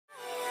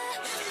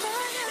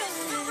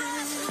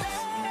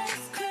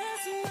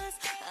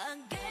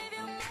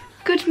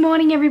Good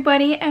morning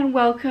everybody and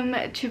welcome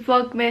to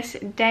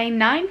Vlogmas day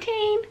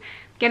 19.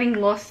 Getting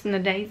lost in the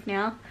days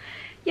now.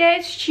 Yeah,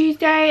 it's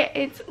Tuesday.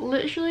 It's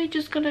literally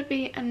just gonna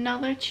be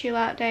another chill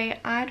out day.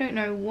 I don't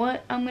know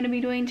what I'm gonna be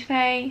doing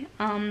today.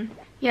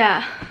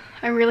 Yeah,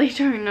 I really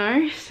don't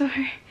know, so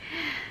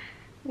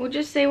we'll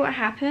just see what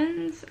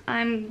happens.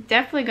 I'm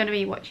definitely gonna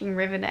be watching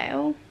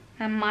Riverdale.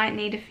 I might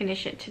need to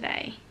finish it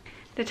today.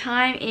 The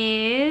time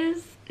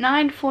is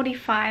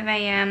 9:45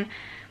 a.m.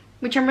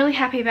 which I'm really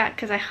happy about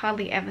because I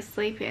hardly ever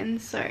sleep in,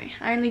 so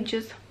I only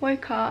just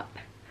woke up.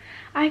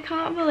 I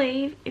can't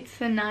believe it's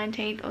the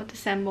 19th of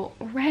December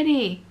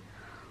already.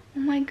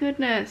 Oh my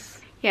goodness.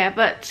 Yeah,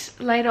 but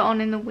later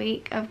on in the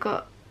week I've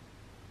got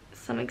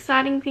some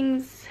exciting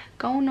things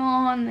going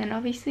on, and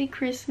obviously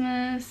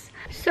Christmas.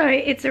 So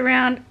it's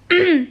around,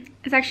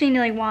 it's actually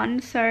nearly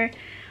 1, so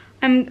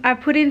I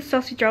put in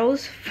sausage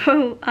rolls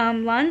for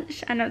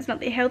lunch. I know it's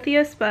not the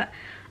healthiest, but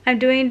I'm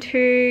doing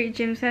 2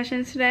 gym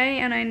sessions today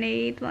and I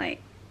need,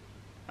 like,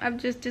 I've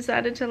just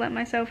decided to let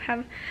myself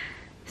have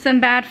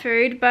some bad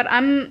food. But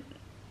I'm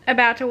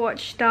about to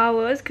watch Star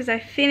Wars because I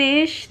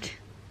finished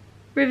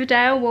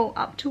Riverdale, well,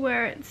 up to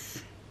where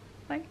it's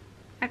like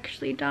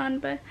actually done.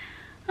 But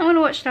I want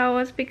to watch Star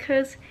Wars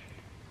because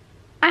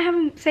I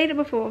haven't seen it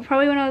before,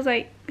 probably when I was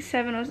like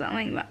 7 or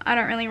something, but I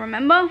don't really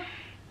remember.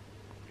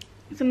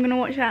 So I'm gonna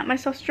watch that. My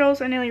sausage rolls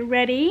are nearly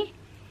ready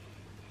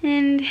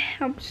and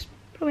I'll just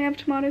probably have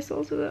tomato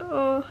sauce with it.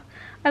 Oh,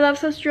 I love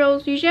sausage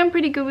rolls. Usually I'm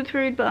pretty good with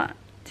food, but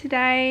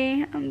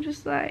today I'm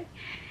just like,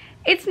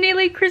 it's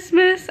nearly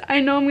Christmas.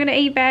 I know I'm gonna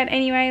eat bad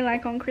anyway,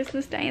 like on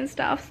Christmas Day and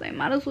stuff, so I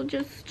might as well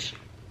just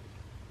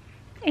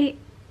eat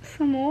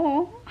some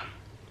more.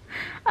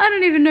 I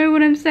don't even know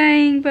what I'm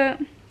saying, but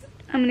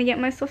I'm gonna get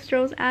my sausage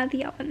rolls out of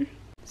the oven.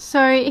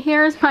 So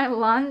here is my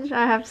lunch.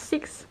 I have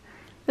 6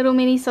 little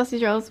mini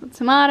sausage rolls with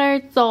tomato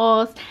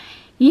sauce.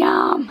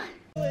 Yum!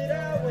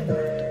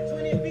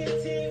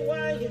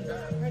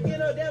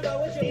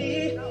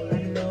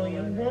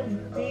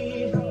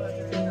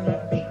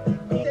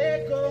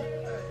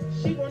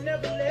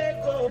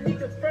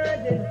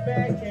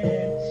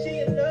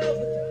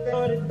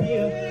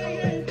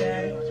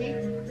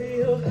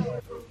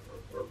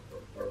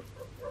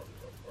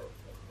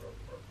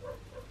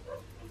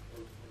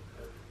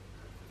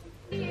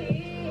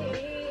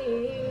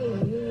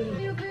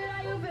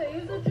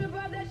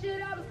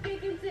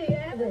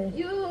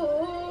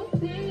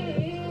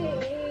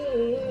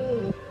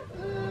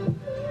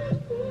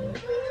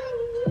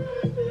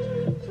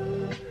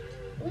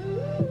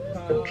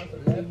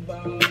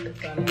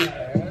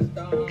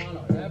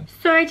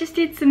 So I just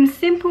did some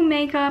simple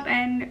makeup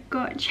and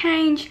got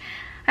changed.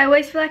 I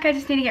always feel like I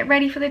just need to get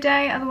ready for the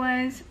day,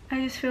 otherwise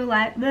I just feel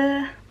like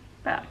bleh.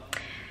 But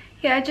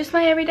yeah, just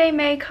my everyday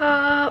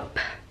makeup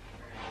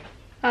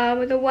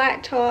with a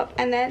white top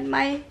and then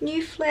my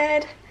new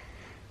flared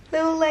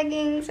little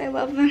leggings. I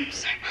love them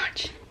so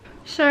much.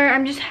 So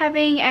I'm just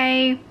having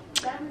a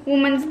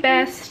Woman's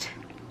Best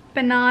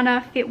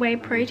banana fit whey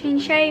protein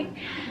shake,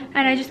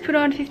 and I just put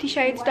on 50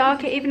 Shades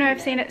Darker, even though I've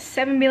seen it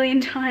 7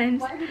 million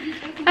times.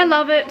 I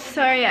love it.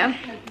 So yeah,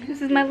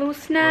 this is my little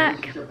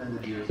snack.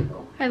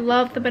 I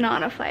love the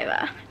banana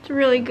flavor. It's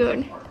really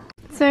good.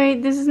 So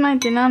this is my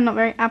dinner. Not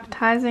very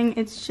appetizing.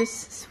 It's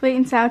just sweet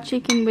and sour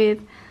chicken with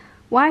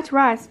white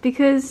rice,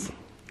 because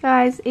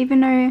guys,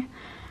 even though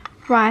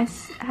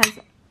rice has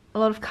a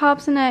lot of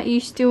carbs in it, you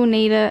still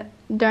need it.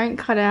 Don't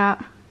cut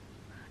out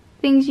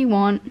things you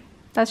want.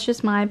 That's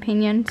just my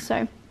opinion.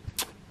 So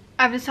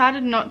I've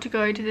decided not to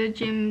go to the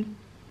gym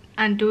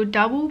and do a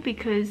double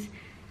because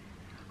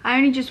I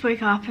only just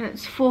woke up and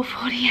it's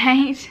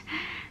 4:48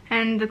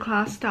 and the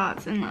class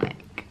starts in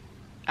like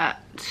at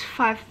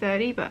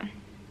 5:30, but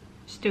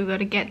still got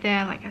to get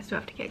there. Like, I still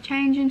have to get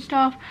changed and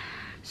stuff.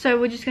 So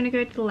we're just gonna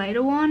go to the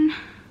later one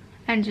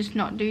and just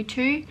not do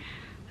 2.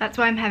 That's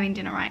why I'm having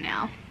dinner right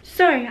now.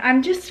 So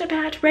I'm just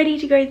about ready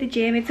to go to the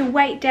gym. It's a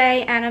weight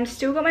day and I'm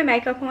still got my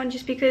makeup on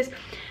just because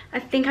I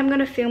think I'm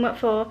gonna film it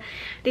for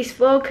this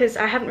vlog because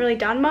I haven't really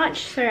done much.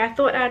 So I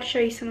thought I'd show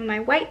you some of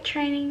my weight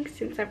training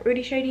since I've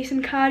already showed you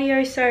some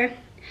cardio. So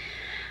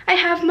I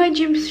have my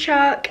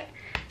Gymshark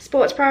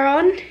sports bra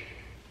on,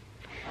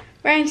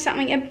 wearing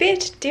something a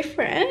bit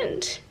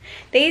different.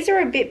 These are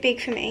a bit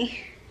big for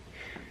me.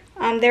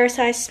 They're a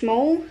size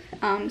small.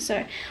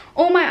 So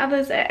all my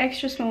others are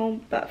extra small,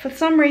 but for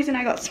some reason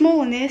I got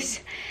small in this,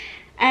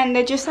 and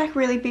they're just like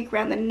really big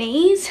around the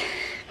knees.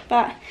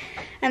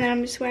 And then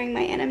I'm just wearing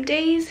my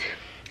NMDs,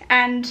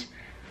 and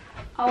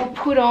I'll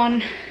put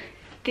on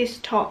this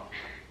top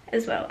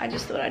as well. I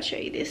just thought I'd show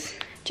you this.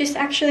 Just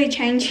actually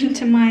changing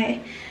to my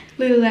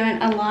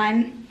Lululemon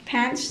Align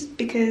pants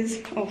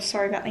because, oh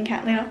sorry about the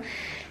cat litter,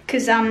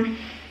 because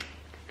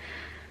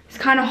it's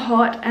kind of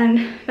hot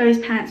and those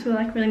pants were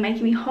like really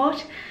making me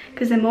hot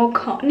because they're more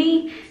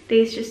cottony.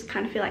 These just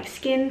kind of feel like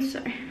skin, so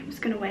I'm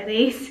just gonna wear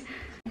these.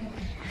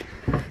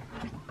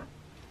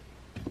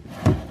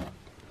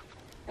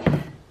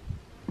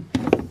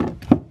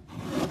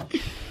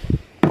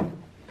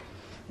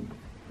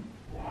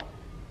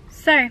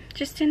 So,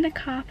 just in the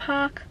car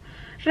park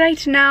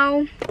right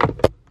now.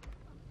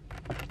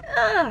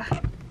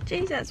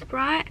 Jeez, that's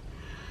bright.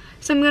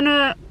 So I'm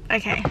gonna,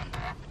 okay,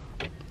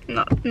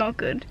 not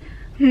good.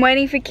 I'm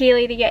waiting for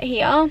Keely to get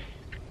here.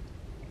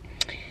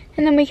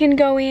 And then we can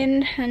go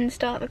in and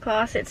start the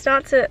class. It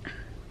starts at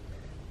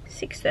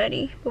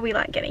 6:30, but we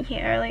like getting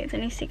here early. It's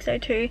only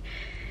 6:02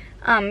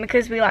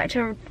 because we like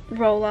to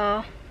roll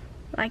our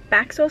like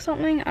backs or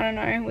something. I don't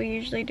know, we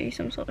usually do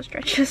some sort of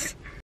stretches.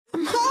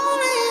 I'm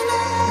holding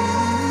on.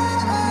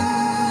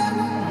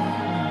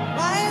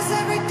 Why is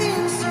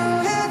everything so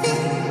heavy?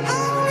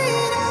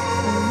 Holding on.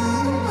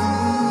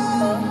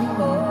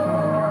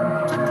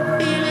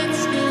 Feeling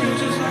still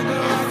just like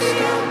I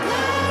feel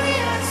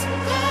glorious,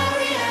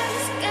 glorious.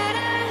 Got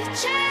a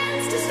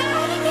chance to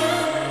start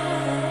again.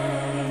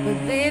 But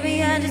baby,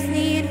 I just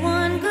need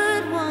one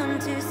good one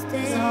to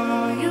stay.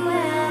 All you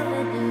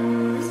ever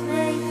do is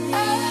make me.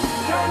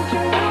 Don't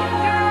you know,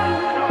 girl?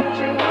 Don't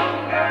you know,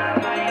 girl?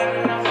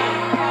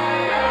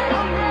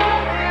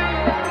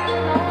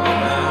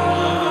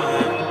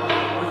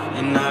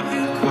 And I've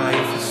been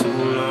quiet for so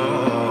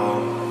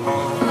long.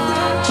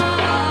 Don't you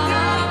know,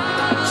 girl?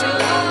 Don't you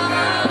know,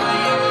 girl?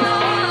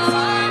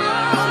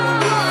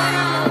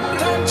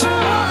 Don't you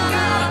know,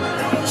 girl?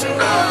 Don't you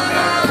know,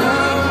 girl?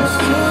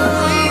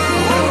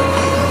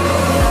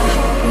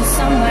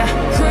 Somewhere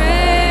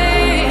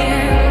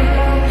praying,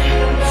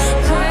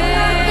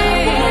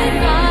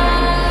 praying.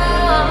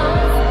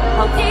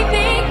 I'll keep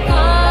it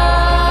going.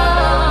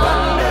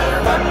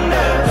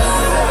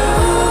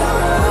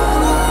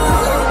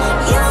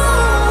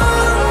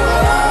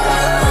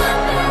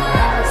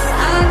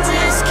 I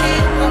just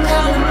keep on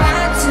coming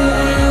back to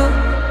you.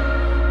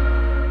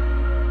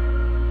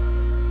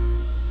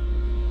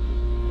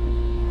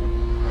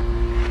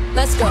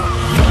 Let's go.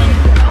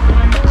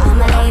 All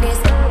my ladies,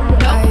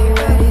 are you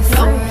ready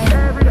for it?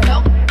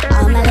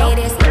 All my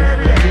ladies.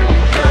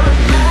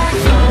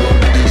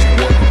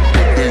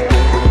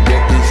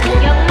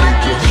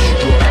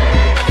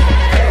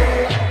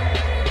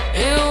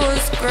 It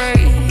was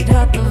great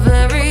at the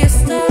very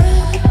start.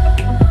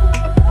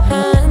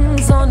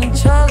 Hands on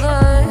each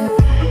other.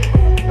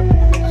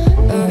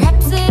 A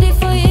rhapsody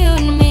for you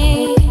and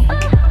me.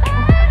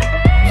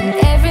 And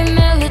every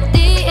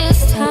melody is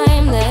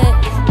timeless.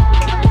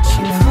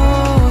 She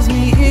pulls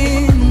me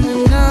in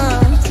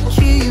enough to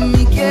keep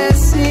me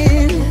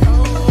guessing.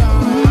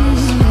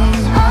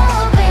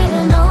 Oh, baby,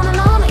 no, no,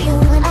 no, you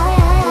and I.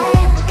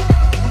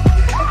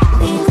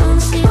 We gon'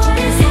 see what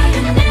is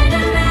happening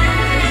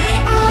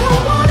tonight. I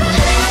don't wanna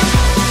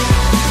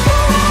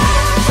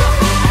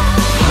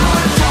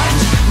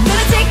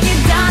gonna take you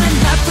down and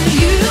not for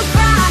you to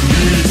cry.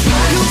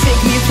 You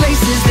take me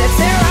places that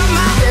tear up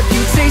my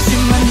reputation,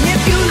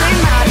 manipulate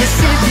my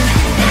decision.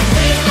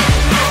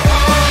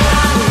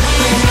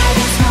 When I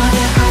get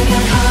smarter, I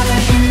get harder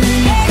in the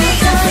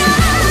nick of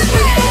time.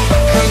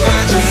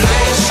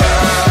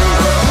 Congratulations.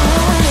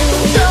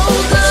 So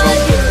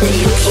good that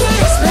you can't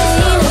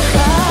explain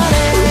about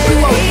it. We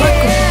won't work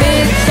with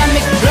bigs, I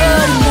make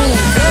bloody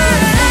moves.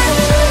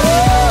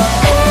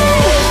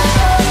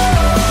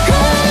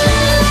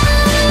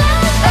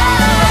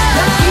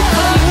 Lucky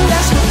for you,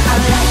 that's what I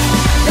like.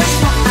 That's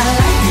what I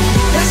like.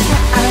 That's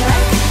what I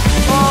like.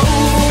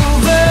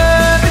 Over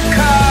the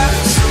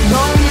cars,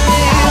 lonely.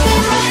 I've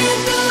been running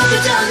through the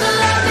jungle.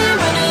 I've been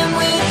running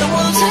with the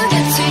wolves to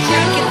get to you.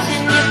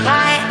 Can you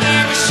buy it?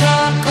 And it's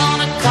sure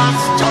gonna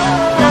cost you.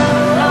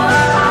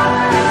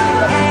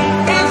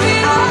 If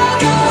it all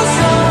goes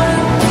on,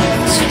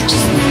 you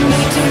just made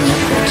me do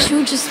what you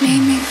just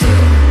made me do.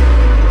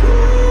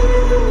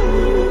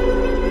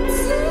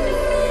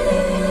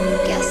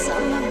 Guess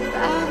I'm a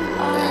bad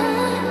one.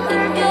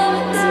 And give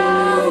it to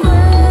me.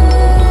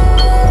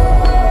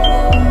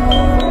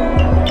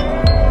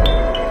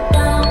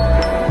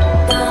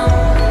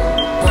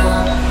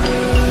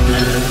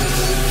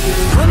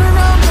 Run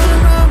around,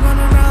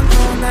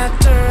 throwing that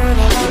dirt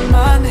all on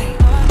my name.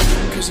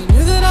 'Cause you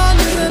knew that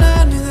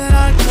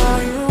I'd call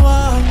you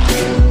up.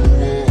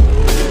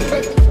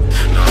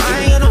 No, I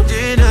ain't got no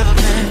dinner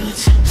plans.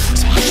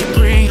 So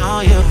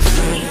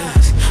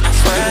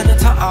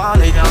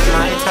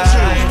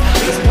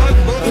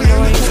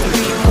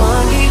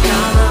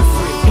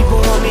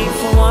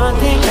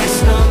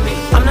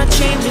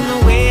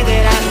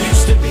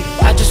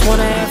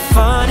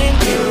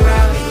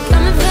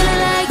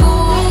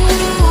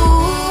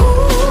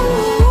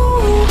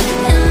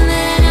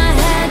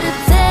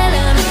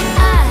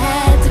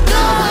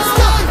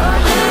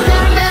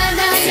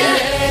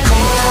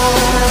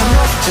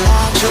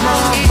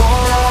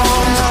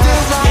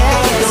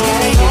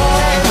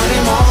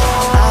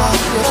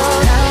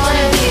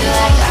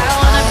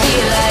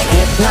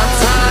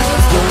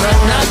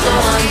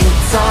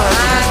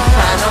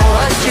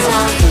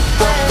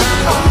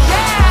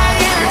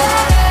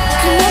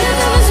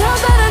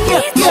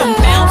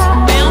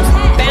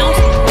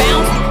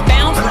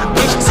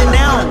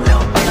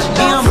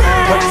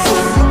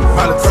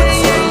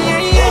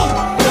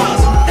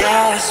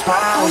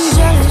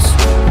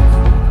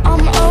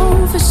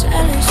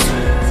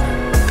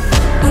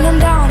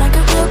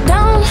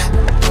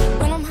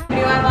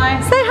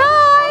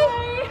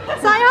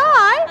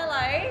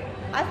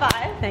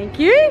Thank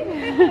you.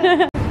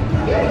 I'm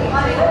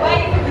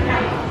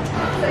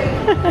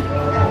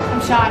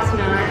shy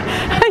tonight.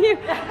 Are you?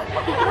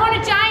 Lorna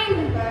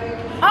Jane,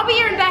 I'll be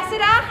your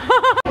ambassador.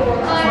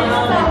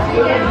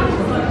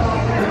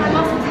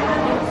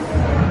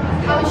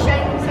 I was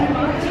shaking so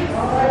much.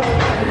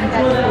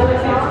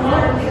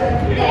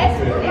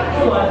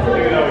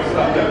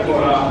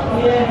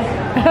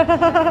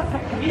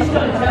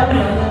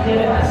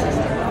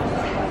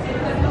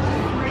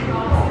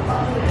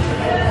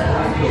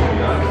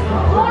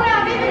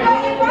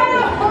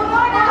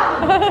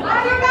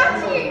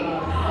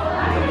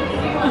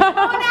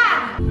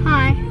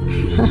 Hi,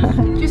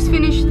 just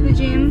finished the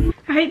gym.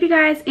 I hope you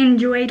guys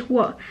enjoyed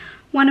what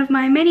one of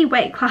my many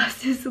weight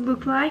classes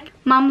look like.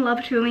 Mum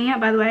loved filming it,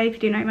 by the way. If you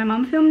didn't know, my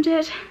mum filmed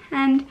it,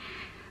 and it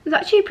was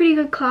actually a pretty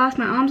good class.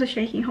 My arms are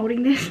shaking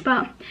holding this,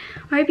 but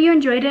I hope you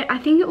enjoyed it. I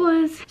think it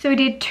was, so we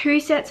did 2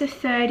 sets of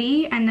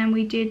 30 and then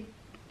we did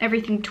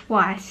everything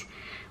twice.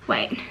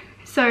 Wait,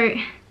 so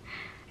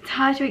it's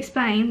hard to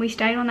explain. We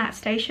stayed on that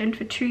station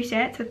for 2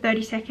 sets of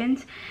 30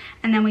 seconds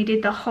and then we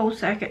did the whole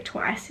circuit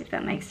twice, if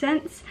that makes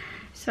sense.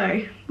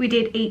 So we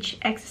did each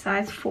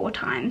exercise 4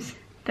 times,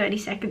 30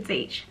 seconds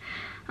each.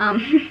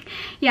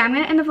 Yeah, I'm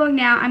gonna end the vlog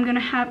now. I'm gonna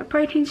have a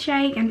protein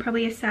shake and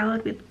probably a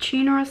salad with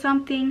tuna or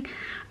something.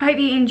 I hope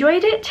you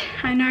enjoyed it.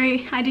 I know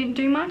I didn't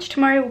do much.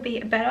 Tomorrow will be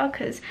better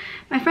because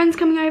my friend's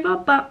coming over,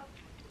 but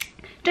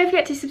don't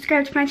forget to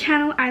subscribe to my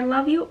channel. I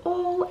love you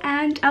all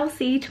and I'll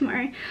see you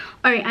tomorrow.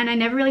 Oh, and I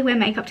never really wear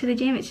makeup to the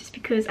gym. It's just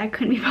because I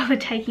couldn't be bothered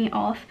taking it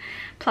off.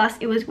 Plus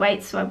it was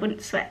weights, so I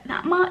wouldn't sweat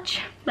that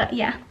much. But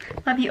yeah,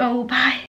 love you all. Bye.